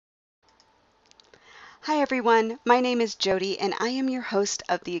Hi, everyone. My name is Jody, and I am your host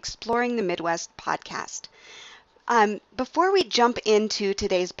of the Exploring the Midwest podcast. Before we jump into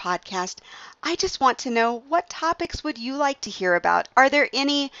today's podcast, I just want to know what topics would you like to hear about? Are there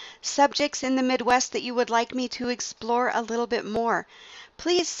any subjects in the Midwest that you would like me to explore a little bit more?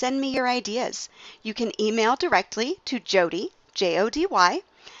 Please send me your ideas. You can email directly to Jody, Jody,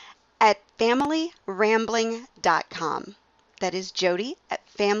 at familyrambling.com. That is Jody at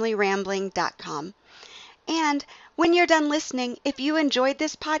familyrambling.com. And when you're done listening, if you enjoyed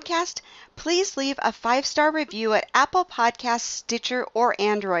this podcast, please leave a 5-star review at Apple Podcasts, Stitcher, or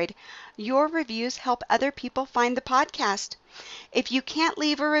Android. Your reviews help other people find the podcast. If you can't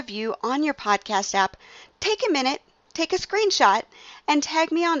leave a review on your podcast app, take a minute, take a screenshot, and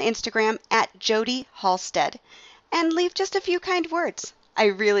tag me on Instagram at Jody Halstead. And leave just a few kind words. I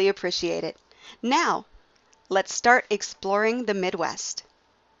really appreciate it. Now, let's start exploring the Midwest.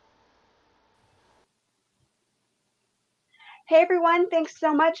 Hey everyone, thanks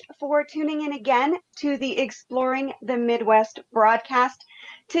so much for tuning in again to the Exploring the Midwest broadcast.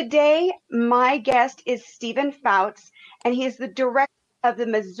 Today, my guest is Stephen Fouts, and he is the director of the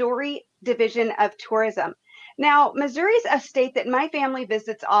Missouri Division of Tourism. Now, Missouri is a state that my family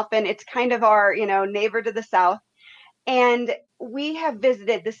visits often. It's kind of our, neighbor to the south. And we have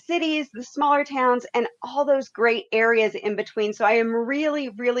visited the cities, the smaller towns, and all those great areas in between. So I am really,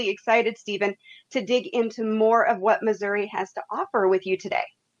 really excited, Stephen, to dig into more of what Missouri has to offer with you today.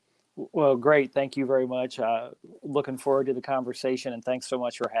 Well, great. Thank you very much. Looking forward to the conversation, and thanks so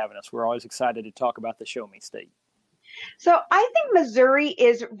much for having us. We're always excited to talk about the Show Me State. So I think Missouri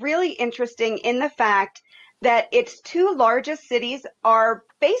is really interesting in the fact that its two largest cities are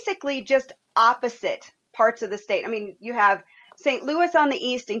basically just opposite parts of the state. I mean, you have St. Louis on the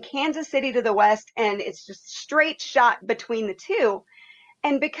east and Kansas City to the west, and it's just straight shot between the two.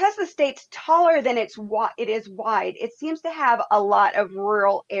 And because the state's taller than it is wide, it seems to have a lot of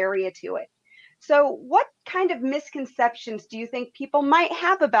rural area to it. So what kind of misconceptions do you think people might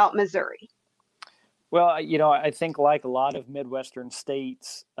have about Missouri? Well, I think like a lot of Midwestern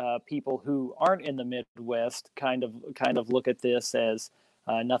states, people who aren't in the Midwest kind of look at this as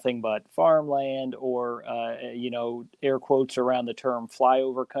nothing but farmland or, air quotes around the term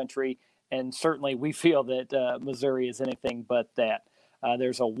flyover country. And certainly we feel that Missouri is anything but that.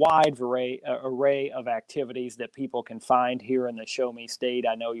 There's a wide array of activities that people can find here in the Show Me State.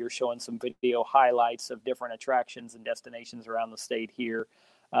 I know you're showing some video highlights of different attractions and destinations around the state here.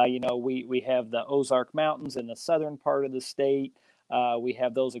 We have the Ozark Mountains in the southern part of the state. We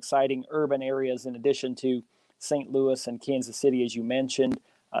have those exciting urban areas in addition to St. Louis and Kansas City, as you mentioned.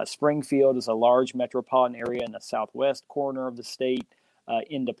 Springfield is a large metropolitan area in the southwest corner of the state.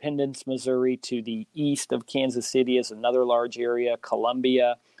 Independence, Missouri, to the east of Kansas City is another large area.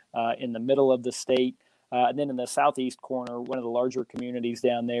 Columbia in the middle of the state. And then in the southeast corner, one of the larger communities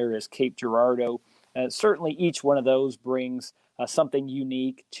down there is Cape Girardeau. Certainly each one of those brings something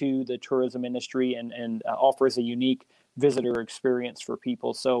unique to the tourism industry and offers a unique visitor experience for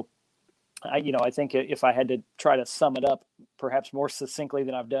people. So, I think if I had to try to sum it up, perhaps more succinctly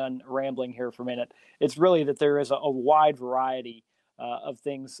than I've done rambling here for a minute, it's really that there is a wide variety of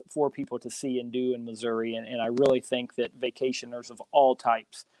things for people to see and do in Missouri. And I really think that vacationers of all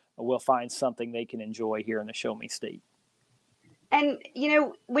types will find something they can enjoy here in the Show Me State. And,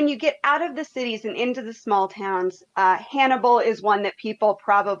 when you get out of the cities and into the small towns, Hannibal is one that people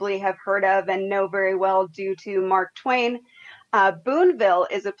probably have heard of and know very well due to Mark Twain. Boonville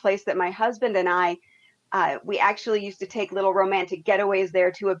is a place that my husband and we actually used to take little romantic getaways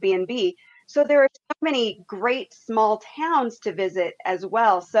there to a B&B. So there are so many great small towns to visit as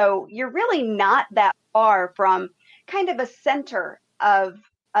well. So you're really not that far from kind of a center of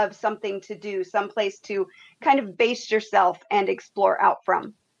something to do, someplace to kind of base yourself and explore out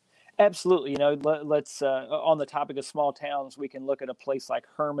from. Absolutely. Let's, on the topic of small towns, we can look at a place like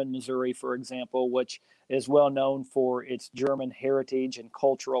Hermann, Missouri, for example, which is well known for its German heritage and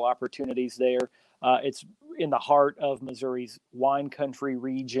cultural opportunities there. It's in the heart of Missouri's wine country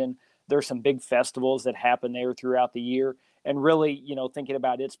region. There's some big festivals that happen there throughout the year. And really, thinking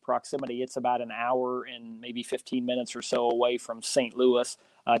about its proximity, it's about an hour and maybe 15 minutes or so away from St. Louis.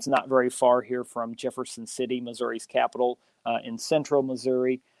 It's not very far here from Jefferson City, Missouri's capital, in central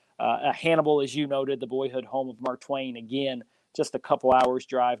Missouri. Hannibal, as you noted, the boyhood home of Mark Twain, again, just a couple hours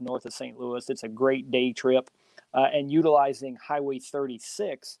drive north of St. Louis. It's a great day trip. And utilizing Highway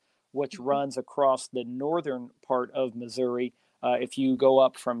 36, which runs across the northern part of Missouri, if you go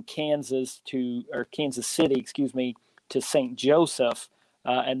up from Kansas City, to St. Joseph,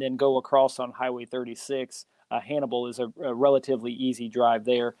 and then go across on Highway 36, Hannibal is a relatively easy drive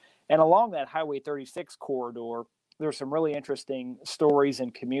there. And along that Highway 36 corridor, there's some really interesting stories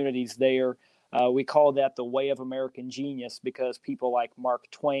and communities there. We call that the Way of American Genius because people like Mark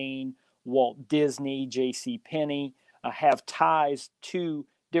Twain, Walt Disney, J.C. Penney have ties to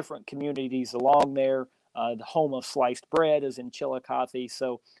different communities along there. The home of sliced bread is in Chillicothe.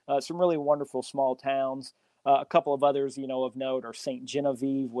 So some really wonderful small towns. A couple of others, of note are St.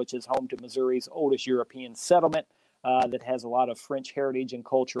 Genevieve, which is home to Missouri's oldest European settlement that has a lot of French heritage and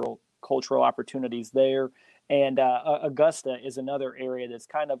cultural opportunities there. And Augusta is another area that's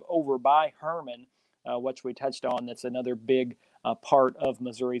kind of over by Hermann, which we touched on. That's another big part of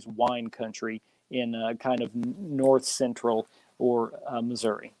Missouri's wine country in kind of north central or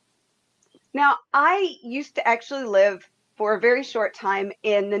Missouri. Now, I used to actually live for a very short time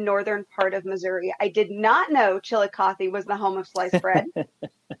in the northern part of Missouri. I did not know Chillicothe was the home of sliced bread.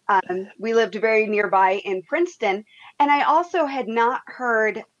 We lived very nearby in Princeton, and I also had not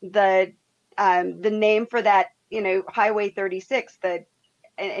heard the name for that, Highway 36.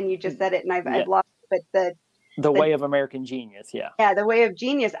 And you just said it, and I've lost it. But the Way of American Genius, yeah. Yeah, the Way of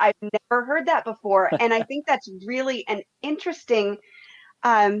Genius. I've never heard that before, and I think that's really an interesting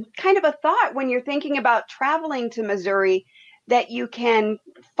kind of a thought when you're thinking about traveling to Missouri, that you can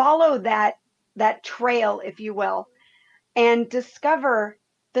follow that trail, if you will, and discover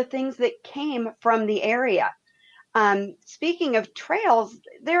the things that came from the area. Speaking of trails,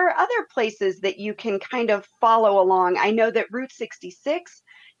 there are other places that you can kind of follow along. I know that Route 66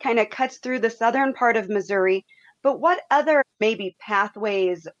 kind of cuts through the southern part of Missouri, but what other maybe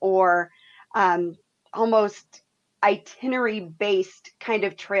pathways or almost itinerary-based kind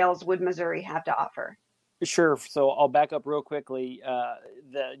of trails would Missouri have to offer? Sure. So I'll back up real quickly.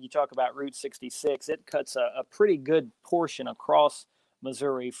 You talk about Route 66. It cuts a pretty good portion across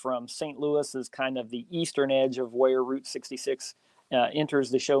Missouri from St. Louis is kind of the eastern edge of where Route 66 enters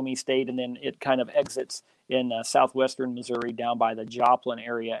the Show Me State, and then it kind of exits in southwestern Missouri down by the Joplin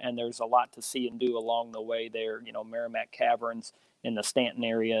area. And there's a lot to see and do along the way there. Merrimack Caverns in the Stanton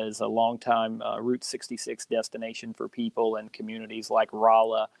area is a long-time Route 66 destination for people and communities like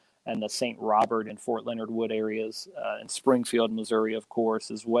Rolla and the St. Robert and Fort Leonard Wood areas, and Springfield, Missouri, of course,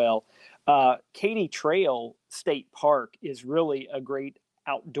 as well. Katy Trail State Park is really a great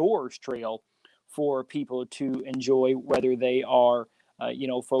outdoors trail for people to enjoy, whether they are,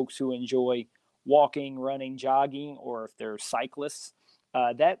 folks who enjoy walking, running, jogging, or if they're cyclists.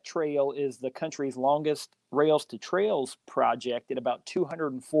 That trail is the country's longest Rails to Trails project at about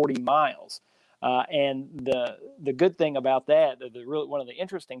 240 miles. And the good thing about that, one of the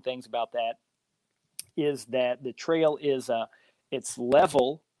interesting things about that, is that the trail it's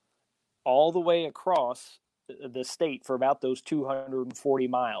level all the way across the state for about those 240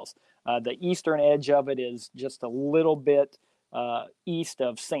 miles. The eastern edge of it is just a little bit east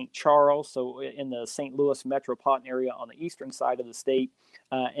of St. Charles, so in the St. Louis metropolitan area on the eastern side of the state,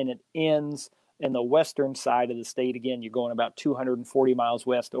 and it ends in the western side of the state. Again, you're going about 240 miles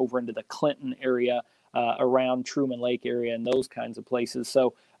west over into the Clinton area, around Truman Lake area and those kinds of places.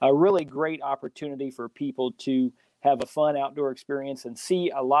 So a really great opportunity for people to have a fun outdoor experience and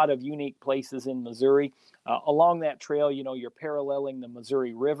see a lot of unique places in Missouri. Along that trail, you're paralleling the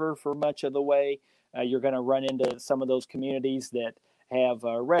Missouri River for much of the way. You're going to run into some of those communities that have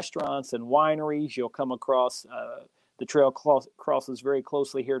restaurants and wineries. You'll come across the trail crosses very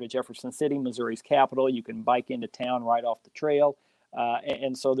closely here to Jefferson City, Missouri's capital. You can bike into town right off the trail.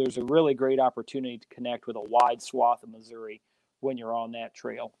 And so there's a really great opportunity to connect with a wide swath of Missouri when you're on that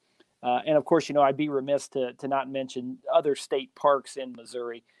trail. And of course, I'd be remiss to not mention other state parks in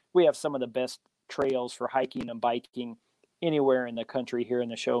Missouri. We have some of the best trails for hiking and biking anywhere in the country here in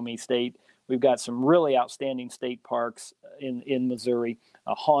the Show Me State. We've got some really outstanding state parks in Missouri.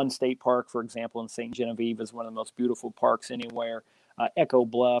 Hawn State Park, for example, in St. Genevieve is one of the most beautiful parks anywhere. Echo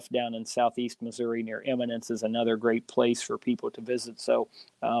Bluff down in southeast Missouri near Eminence is another great place for people to visit. So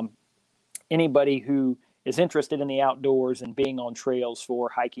anybody who is interested in the outdoors and being on trails for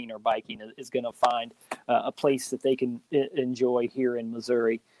hiking or biking is going to find a place that they can enjoy here in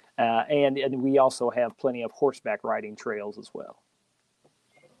Missouri. And we also have plenty of horseback riding trails as well.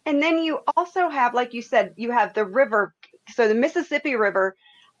 And then you also have, like you said, you have the river. So the Mississippi River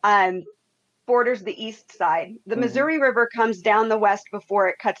borders the east side. The Missouri River comes down the west before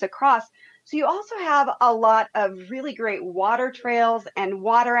it cuts across. So you also have a lot of really great water trails and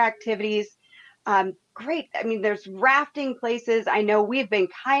water activities. Great. I mean, there's rafting places. I know we've been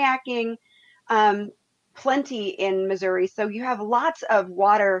kayaking plenty in Missouri. So you have lots of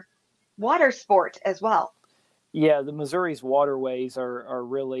water sport as well. Yeah, the Missouri's waterways are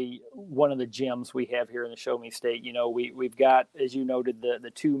really one of the gems we have here in the Show Me State. You know, we've got, as you noted,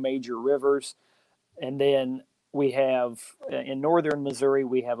 the two major rivers, and then we have in northern Missouri,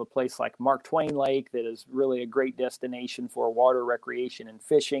 we have a place like Mark Twain Lake that is really a great destination for water recreation and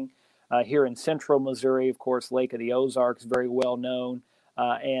fishing. Here in central Missouri, of course, Lake of the Ozarks, very well known.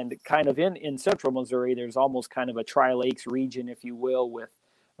 And kind of in central Missouri, there's almost kind of a Tri-Lakes region, if you will, with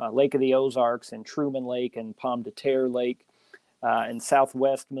Lake of the Ozarks and Truman Lake and Pomme de Terre Lake. In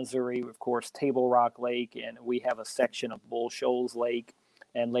southwest Missouri, of course, Table Rock Lake, and we have a section of Bull Shoals Lake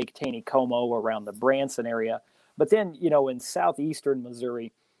and Lake Taneycomo around the Branson area. But then, you know, in southeastern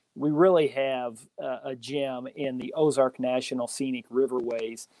Missouri, we really have a gem in the Ozark National Scenic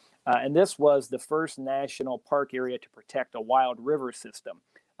Riverways. And this was the first national park area to protect a wild river system.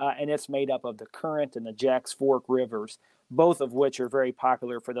 And it's made up of the Current and the Jacks Fork rivers, both of which are very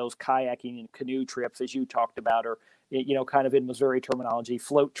popular for those kayaking and canoe trips, as you talked about, or, you know, kind of in Missouri terminology,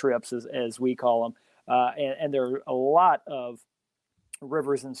 float trips, as we call them. And there are a lot of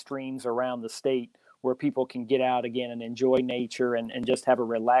rivers and streams around the state where people can get out again and enjoy nature and just have a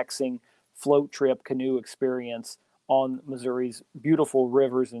relaxing float trip canoe experience on Missouri's beautiful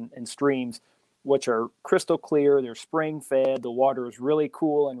rivers and streams, which are crystal clear. They're spring fed. The water is really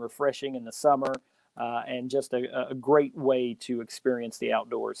cool and refreshing in the summer, and just a great way to experience the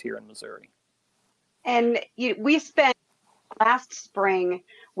outdoors here in Missouri. And we spent last spring,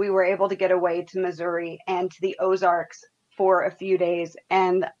 we were able to get away to Missouri and to the Ozarks for a few days.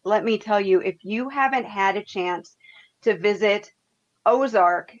 And let me tell you, if you haven't had a chance to visit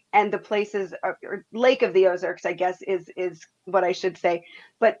Ozark and the places, or Lake of the Ozarks, I guess is what I should say,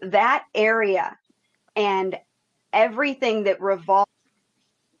 but that area and everything that revolves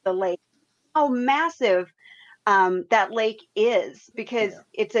the lake, how massive that lake is, because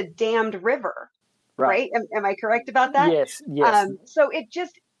it's a dammed river, right? Am I correct about that? Yes, yes. So it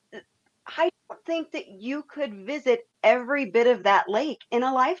just, I don't think that you could visit every bit of that lake in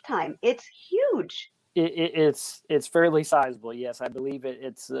a lifetime. It's huge. It's fairly sizable. Yes, I believe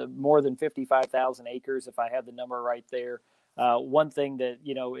it's more than 55,000 acres, if I have the number right there. One thing that,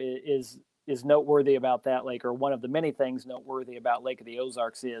 you know, is noteworthy about that lake, or one of the many things noteworthy about Lake of the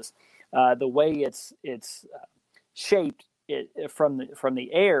Ozarks, is the way it's shaped. From the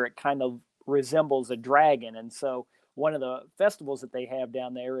air, it kind of resembles a dragon, and so one of the festivals that they have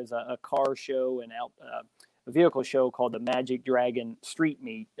down there is a car show and a vehicle show called the Magic Dragon Street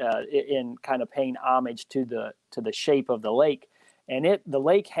Meet, in kind of paying homage to the shape of the lake. And the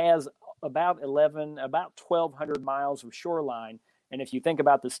lake has about 1,200 miles of shoreline. And if you think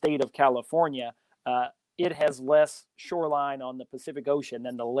about the state of California, it has less shoreline on the Pacific Ocean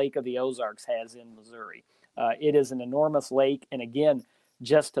than the Lake of the Ozarks has in Missouri. It is an enormous lake. And again,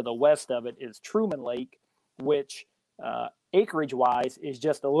 just to the west of it is Truman Lake, which acreage-wise is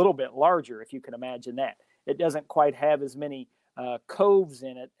just a little bit larger, if you can imagine that. It doesn't quite have as many coves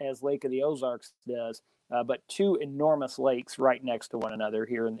in it as Lake of the Ozarks does, but two enormous lakes right next to one another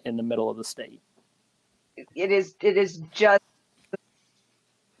here in the middle of the state. It is just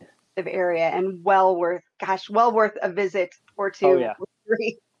area, and well worth a visit or two. Oh, yeah.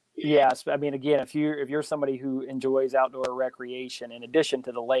 Yes, I mean, again, if you're somebody who enjoys outdoor recreation, in addition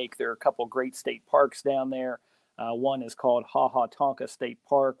to the lake, there are a couple great state parks down there. One is called Ha Ha Tonka State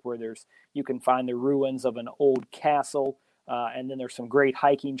Park, where you can find the ruins of an old castle, and then there's some great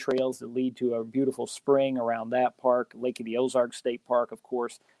hiking trails that lead to a beautiful spring around that park. Lake of the Ozarks State Park, of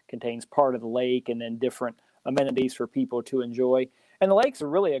course, contains part of the lake and then different amenities for people to enjoy. And the lakes are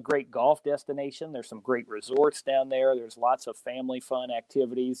really a great golf destination. There's some great resorts down there. There's lots of family fun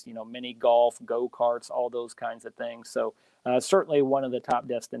activities, you know, mini golf, go-karts, all those kinds of things. So certainly one of the top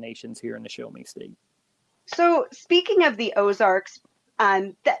destinations here in the Show Me State. So speaking of the Ozarks,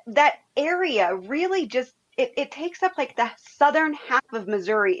 that area really just, it takes up like the southern half of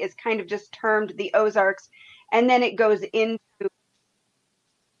Missouri is kind of just termed the Ozarks. And then it goes into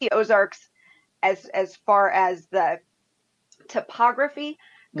the Ozarks as far as the topography,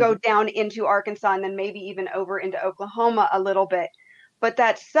 go down into Arkansas, and then maybe even over into Oklahoma a little bit. But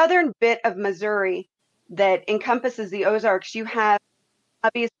that southern bit of Missouri that encompasses the Ozarks, you have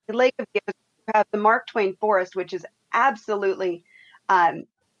obviously Lake of the Ozarks, you have the Mark Twain Forest, which is absolutely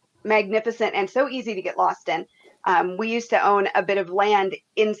magnificent and so easy to get lost in. We used to own a bit of land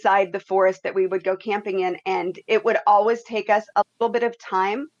inside the forest that we would go camping in, and it would always take us a little bit of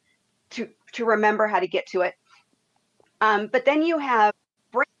time to remember how to get to it. But then you have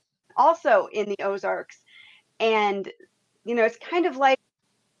Branson also in the Ozarks, and you know, it's kind of like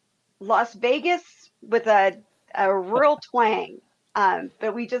Las Vegas with a rural twang.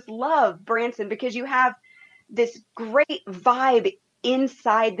 But we just love Branson because you have this great vibe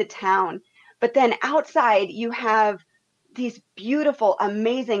inside the town. But then outside, you have these beautiful,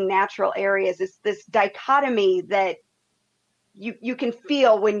 amazing natural areas. It's this dichotomy that you can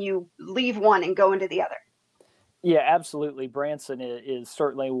feel when you leave one and go into the other. Yeah, absolutely. Branson is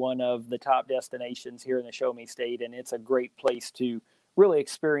certainly one of the top destinations here in the Show Me State, and it's a great place to really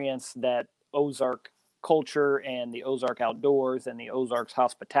experience that Ozark culture and the Ozark outdoors and the Ozarks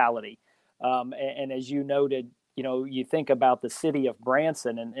hospitality. And as you noted, you think about the city of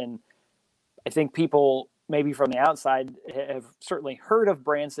Branson, and I think people maybe from the outside have certainly heard of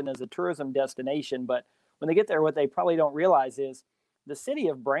Branson as a tourism destination, but when they get there, what they probably don't realize is the city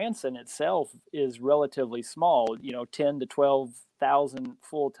of Branson itself is relatively small, 10 to 12,000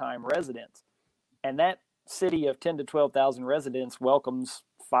 full-time residents. And that city of 10 to 12,000 residents welcomes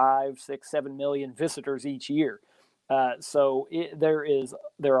 5, 6, 7 million visitors each year. There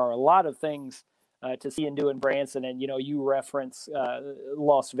are a lot of things to see and do in Branson. And, you reference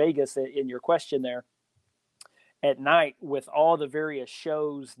Las Vegas in your question there. At night, with all the various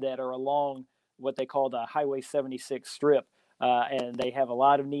shows that are along what they call the Highway 76 strip, and they have a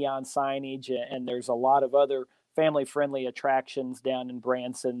lot of neon signage, and there's a lot of other family-friendly attractions down in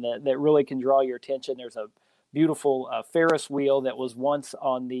Branson that really can draw your attention. There's a beautiful Ferris wheel that was once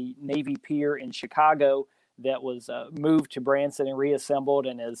on the Navy Pier in Chicago that was moved to Branson and reassembled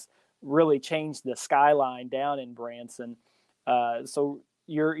and has really changed the skyline down in Branson. So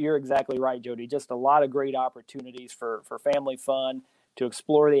you're exactly right, Jody. Just a lot of great opportunities for family fun, to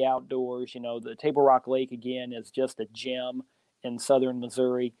explore the outdoors. The Table Rock Lake, again, is just a gem in southern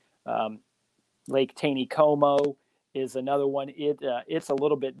Missouri. Lake Taneycomo is another one. It's a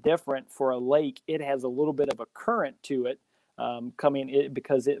little bit different for a lake. It has a little bit of a current to it,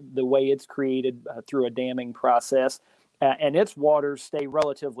 because the way it's created through a damming process, and its waters stay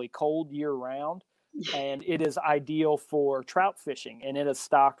relatively cold year round. And it is ideal for trout fishing, and it is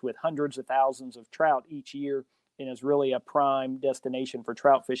stocked with hundreds of thousands of trout each year, and is really a prime destination for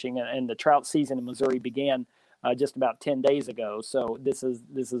trout fishing. And the trout season in Missouri began just about 10 days ago. So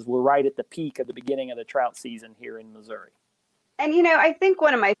we're right at the peak of the beginning of the trout season here in Missouri. And I think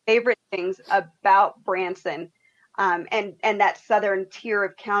one of my favorite things about Branson, and that southern tier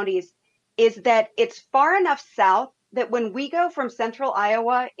of counties, is that it's far enough south that when we go from central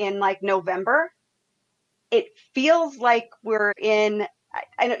Iowa in like November, it feels like we're in,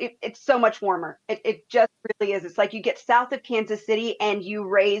 I know it's so much warmer. It just really is. It's like you get south of Kansas City and you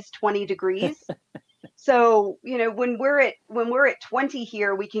raise 20 degrees. So, when we're at 20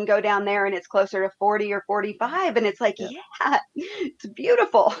 here, we can go down there and it's closer to 40 or 45. And it's like, yeah, it's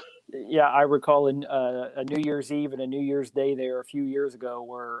beautiful. Yeah, I recall a New Year's Eve and a New Year's Day there a few years ago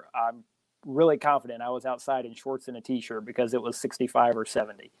where I'm really confident I was outside in shorts and a t-shirt because it was 65 or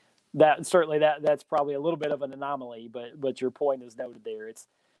 70. That's probably a little bit of an anomaly, but your point is noted there.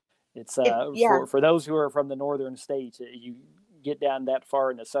 For those who are from the northern states, you get down that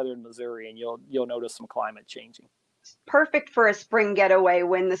far into southern Missouri and you'll notice some climate changing. It's perfect for a spring getaway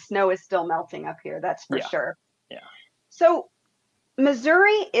when the snow is still melting up here. That's for sure. Yeah. So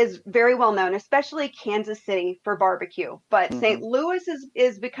Missouri is very well known, especially Kansas City, for barbecue, but St. Louis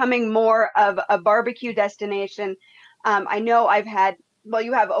is becoming more of a barbecue destination. I know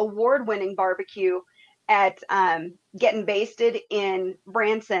you have award-winning barbecue at Getting Basted in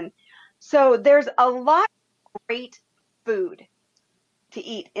Branson. So there's a lot of great food to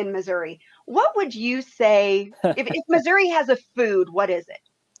eat in Missouri. What would you say, if Missouri has a food, what is it?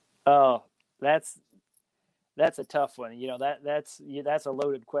 Oh, that's a tough one. That's a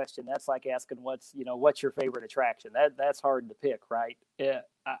loaded question. That's like asking what's your favorite attraction. That's hard to pick, right?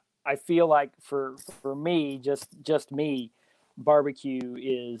 I feel like for me, just me, barbecue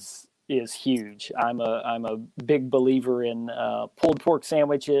is huge. I'm a big believer in pulled pork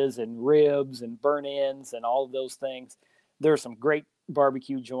sandwiches and ribs and burnt ends and all of those things. There are some great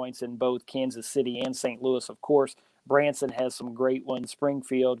barbecue joints in both Kansas City and St. Louis, of course. Branson has some great ones.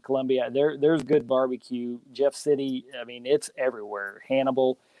 Springfield, Columbia, there's good barbecue. Jeff City, I mean, it's everywhere.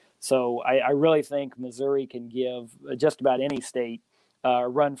 Hannibal. So I really think Missouri can give just about any state a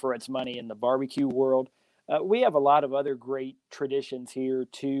run for its money in the barbecue world. We have a lot of other great traditions here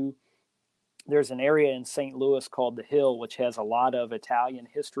too. There's an area in St. Louis called the Hill, which has a lot of Italian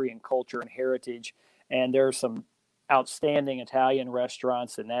history and culture and heritage. And there are some outstanding Italian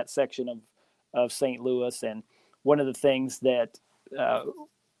restaurants in that section of St. Louis. And one of the things that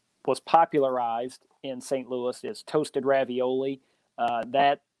was popularized in St. Louis is toasted ravioli.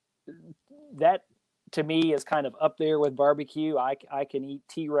 That to me is kind of up there with barbecue. I can eat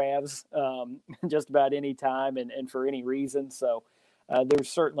T-Ravs just about any time and for any reason. So there's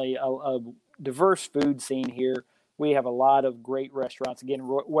certainly a diverse food scene here. We have a lot of great restaurants. Again,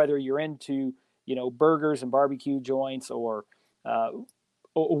 whether you're into, burgers and barbecue joints, or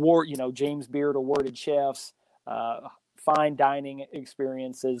James Beard awarded chefs, fine dining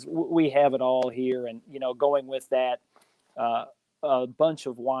experiences, we have it all here. And, going with that, a bunch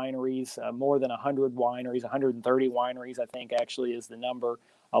of wineries, more than 100 wineries, 130 wineries, I think actually is the number,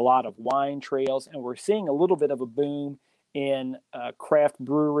 a lot of wine trails. And we're seeing a little bit of a boom in craft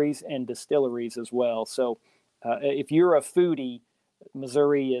breweries and distilleries as well. So if you're a foodie,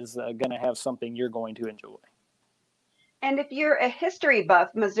 Missouri is going to have something you're going to enjoy. And if you're a history buff,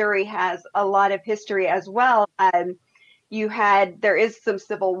 Missouri has a lot of history as well. There is some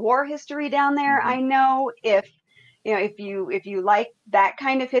Civil War history down there. Mm-hmm. I know if you like that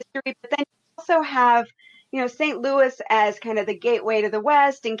kind of history, but then you also have, St. Louis as kind of the gateway to the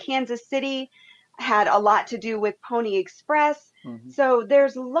West, and Kansas City had a lot to do with Pony Express. Mm-hmm. So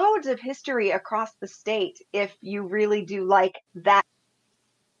there's loads of history across the state if you really do like that.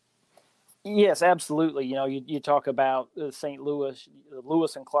 Yes, absolutely. You talk about St. Louis,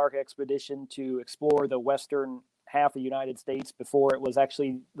 Lewis and Clark expedition to explore the western half of the United States before it was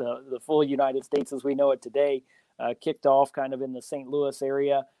actually the full United States as we know it today, kicked off kind of in the St. Louis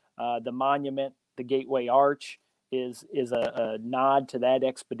area. The monument, the Gateway Arch, is a nod to that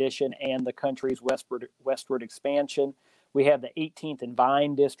expedition and the country's westward expansion. We have the 18th and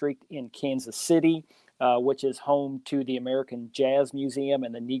Vine District in Kansas City, which is home to the American Jazz Museum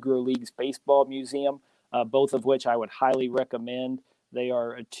and the Negro Leagues Baseball Museum, both of which I would highly recommend. They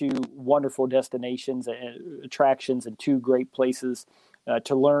are two wonderful destinations, attractions, and two great places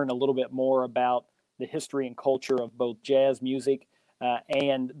to learn a little bit more about the history and culture of both jazz music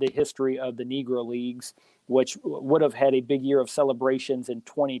and the history of the Negro Leagues, which would have had a big year of celebrations in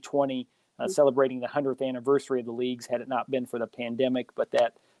 2020, celebrating the 100th anniversary of the leagues had it not been for the pandemic, but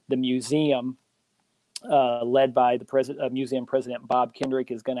that the museum, led by the museum president Bob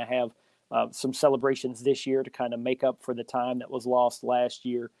Kendrick, is going to have some celebrations this year to kind of make up for the time that was lost last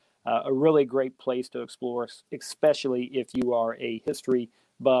year. A really great place to explore, especially if you are a history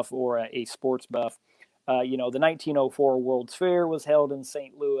buff or a sports buff. The 1904 World's Fair was held in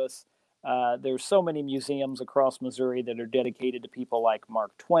St. Louis. There's so many museums across Missouri that are dedicated to people like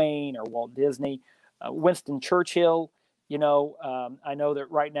Mark Twain or Walt Disney. Winston Churchill, I know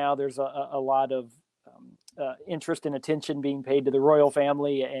that right now there's a lot of interest and attention being paid to the royal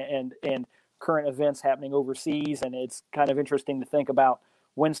family and current events happening overseas. And it's kind of interesting to think about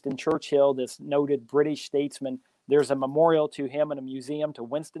Winston Churchill, this noted British statesman. There's a memorial to him and a museum to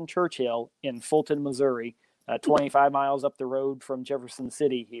Winston Churchill in Fulton, Missouri, 25 miles up the road from Jefferson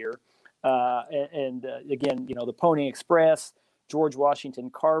City here. Again, the Pony Express, George Washington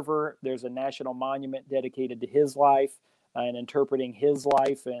Carver, there's a national monument dedicated to his life and interpreting his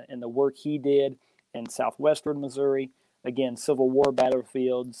life and the work he did in southwestern Missouri. Again, Civil War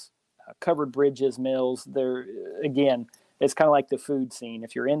battlefields, covered bridges, mills. Again, it's kind of like the food scene.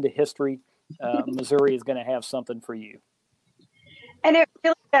 If you're into history, Missouri is going to have something for you. And it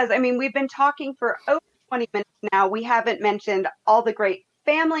really does. I mean, we've been talking for over 20 minutes now. We haven't mentioned all the great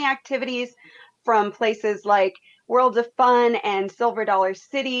family activities from places like World of Fun and Silver Dollar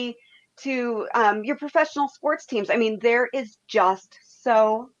City to your professional sports teams. I mean, there is just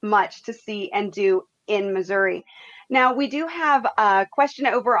so much to see and do in Missouri. Now, we do have a question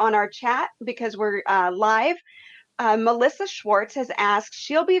over on our chat because we're live. Melissa Schwartz has asked,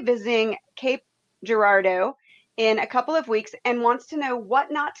 she'll be visiting Cape Girardeau in a couple of weeks and wants to know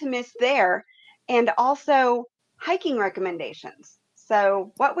what not to miss there and also hiking recommendations.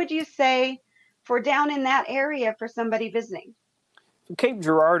 So what would you say for down in that area for somebody visiting? Cape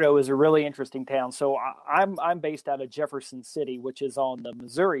Girardeau is a really interesting town. So I'm based out of Jefferson City, which is on the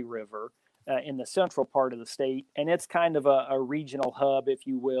Missouri River in the central part of the state. And it's kind of a regional hub, if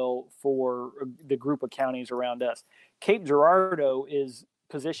you will, for the group of counties around us. Cape Girardeau is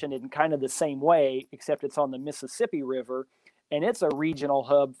positioned in kind of the same way, except it's on the Mississippi River. And it's a regional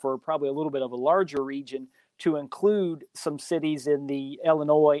hub for probably a little bit of a larger region to include some cities in the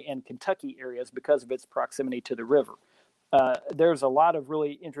Illinois and Kentucky areas because of its proximity to the river. There's a lot of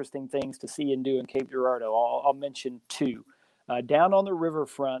really interesting things to see and do in Cape Girardeau. I'll mention two. Down on the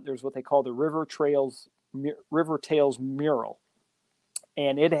riverfront, there's what they call the River Tales mural.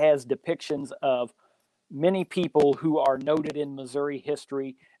 And it has depictions of many people who are noted in Missouri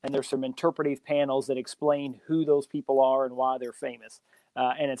history, and there's some interpretive panels that explain who those people are and why they're famous.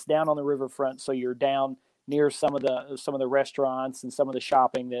 And it's down on the riverfront, so you're down near some of the restaurants and some of the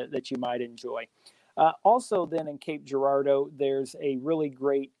shopping that you might enjoy. Also, then in Cape Girardeau, there's a really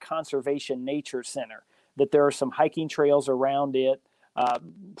great conservation nature center that there are some hiking trails around it.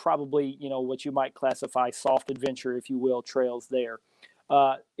 probably, what you might classify soft adventure, if you will, trails there.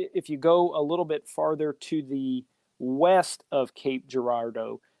 If you go a little bit farther to the west of Cape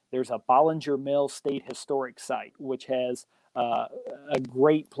Girardeau, there's a Bollinger Mill State Historic Site, which has a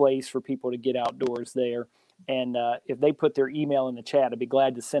great place for people to get outdoors there. And if they put their email in the chat, I'd be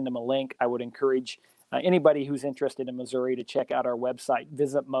glad to send them a link. I would encourage anybody who's interested in Missouri to check out our website,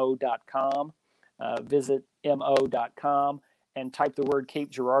 visitmo.com, visitmo.com, and type the word Cape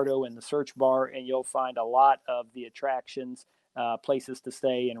Girardeau in the search bar, and you'll find a lot of the attractions, places to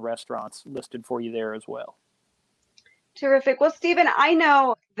stay, and restaurants listed for you there as well. Terrific. Well, Stephen, I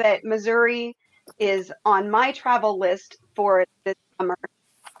know that Missouri is on my travel list for this summer,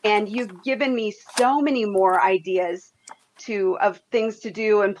 and you've given me so many more ideas of things to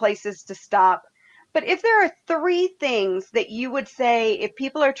do and places to stop. But if there are three things that you would say if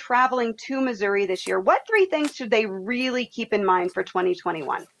people are traveling to Missouri this year, what three things should they really keep in mind for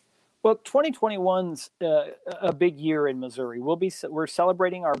 2021? Well, 2021's a big year in Missouri. We're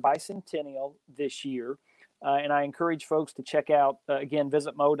celebrating our bicentennial this year. And I encourage folks to check out, again,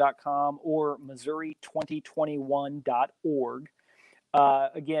 visitmo.com or Missouri2021.org.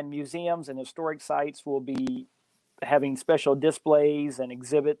 Again, museums and historic sites will be having special displays and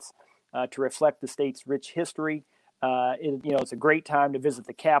exhibits to reflect the state's rich history. It's a great time to visit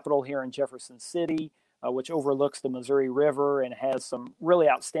the Capitol here in Jefferson City, which overlooks the Missouri River and has some really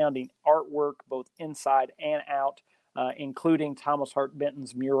outstanding artwork both inside and out, including Thomas Hart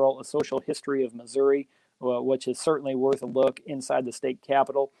Benton's mural, A Social History of Missouri, which is certainly worth a look inside the state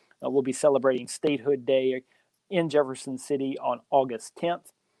capitol. We'll be celebrating Statehood Day in Jefferson City on August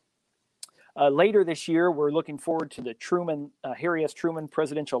 10th. Later this year, we're looking forward to the Harry S. Truman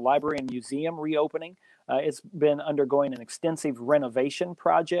Presidential Library and Museum reopening. It's been undergoing an extensive renovation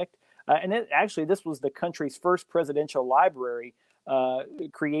project. This was the country's first presidential library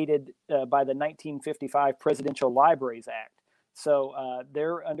created by the 1955 Presidential Libraries Act. So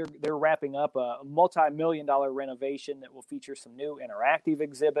they're wrapping up a multi-million-dollar renovation that will feature some new interactive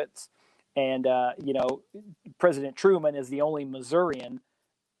exhibits. And, President Truman is the only Missourian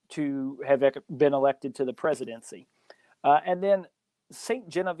to have been elected to the presidency. And then St.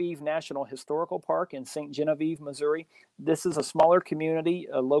 Genevieve National Historical Park in St. Genevieve, Missouri. This is a smaller community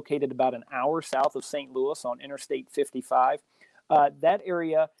located about an hour south of St. Louis on Interstate 55. That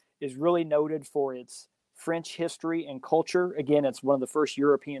area is really noted for its French history and culture. Again, it's one of the first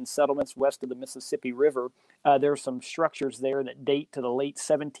European settlements west of the Mississippi River. There are some structures there that date to the late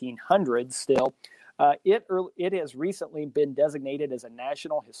 1700s still. It has recently been designated as a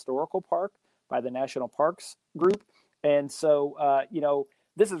National Historical Park by the National Parks Group. And so,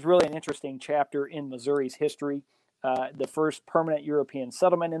 this is really an interesting chapter in Missouri's history. The first permanent European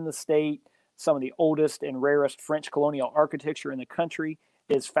settlement in the state, some of the oldest and rarest French colonial architecture in the country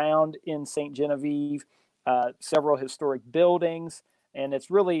is found in St. Genevieve. Several historic buildings, and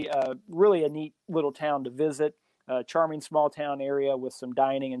it's really a neat little town to visit. Charming small town area with some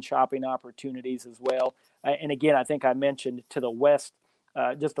dining and shopping opportunities as well. And again, I think I mentioned to the west,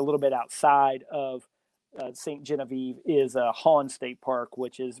 just a little bit outside of St. Genevieve, is Hawn State Park,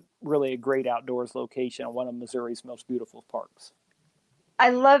 which is really a great outdoors location and one of Missouri's most beautiful parks. I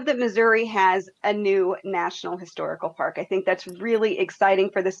love that Missouri has a new National Historical Park. I think that's really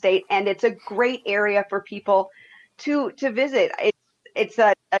exciting for the state, and it's a great area for people to visit. It's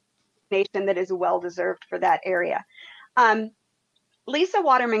a nation that is well deserved for that area. Lisa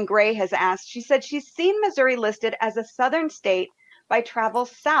Waterman Gray has asked, she said she's seen Missouri listed as a southern state by Travel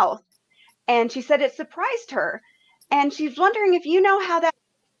South, and she said it surprised her. And she's wondering if you know how that is.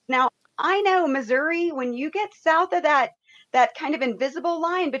 Now, I know Missouri, when you get south of that kind of invisible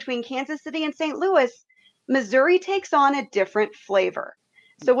line between Kansas City and St. Louis, Missouri takes on a different flavor.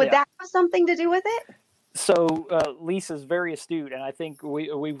 So would that have something to do with it? So Lisa's very astute, and I think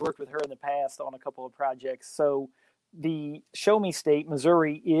we've worked with her in the past on a couple of projects. So the Show Me State,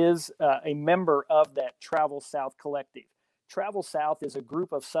 Missouri, is a member of that Travel South collective. Travel South is a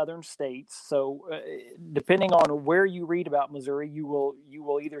group of southern states. So depending on where you read about Missouri, you will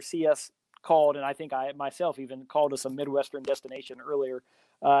either see us called, and I think I myself even called us a Midwestern destination earlier.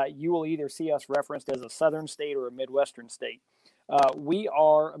 You will either see us referenced as a southern state or a Midwestern state. We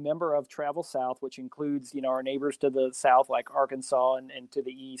are a member of Travel South, which includes, our neighbors to the south, like Arkansas, and to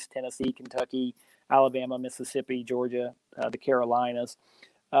the east, Tennessee, Kentucky, Alabama, Mississippi, Georgia, the Carolinas.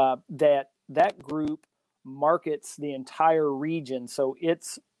 That group markets the entire region, so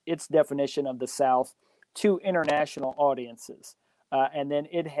its definition of the South to international audiences. And then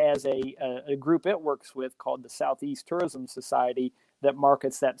it has a group it works with called the Southeast Tourism Society that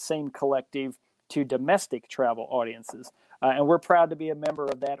markets that same collective to domestic travel audiences. And we're proud to be a member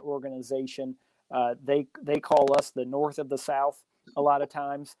of that organization. They call us the North of the South a lot of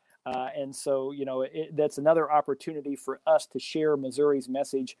times. And so, that's another opportunity for us to share Missouri's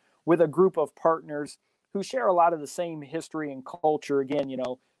message with a group of partners who share a lot of the same history and culture. Again,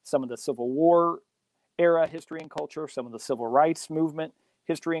 some of the Civil War era history and culture, some of the Civil Rights Movement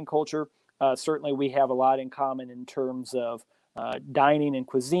history and culture. Certainly, we have a lot in common in terms of dining and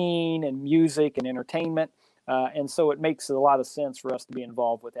cuisine and music and entertainment. And so it makes a lot of sense for us to be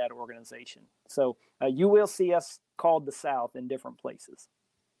involved with that organization. So you will see us called the South in different places.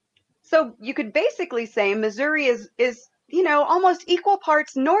 So you could basically say Missouri is almost equal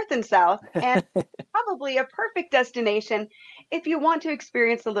parts North and South, and probably a perfect destination if you want to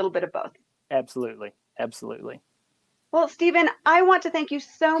experience a little bit of both. Absolutely. Absolutely. Well, Stephen, I want to thank you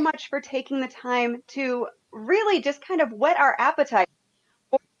so much for taking the time to really just kind of whet our appetite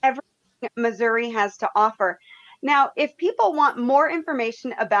for everything Missouri has to offer. Now, if people want more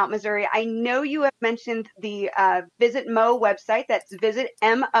information about Missouri, I know you have mentioned the Visit Mo website. That's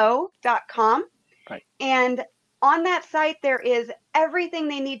visitmo.com. Right. And on that site, there is everything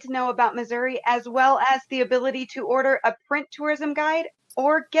they need to know about Missouri, as well as the ability to order a print tourism guide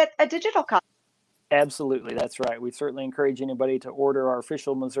or get a digital copy. Absolutely. That's right. We certainly encourage anybody to order our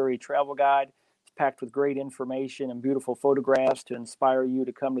official Missouri travel guide. It's packed with great information and beautiful photographs to inspire you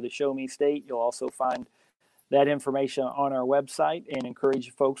to come to the Show Me State. You'll also find that information on our website, and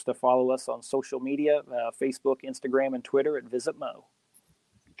encourage folks to follow us on social media, Facebook, Instagram, and Twitter at Visit Mo.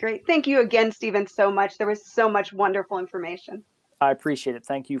 Great. Thank you again, Stephen, so much. There was so much wonderful information. I appreciate it.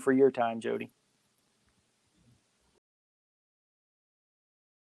 Thank you for your time, Jody.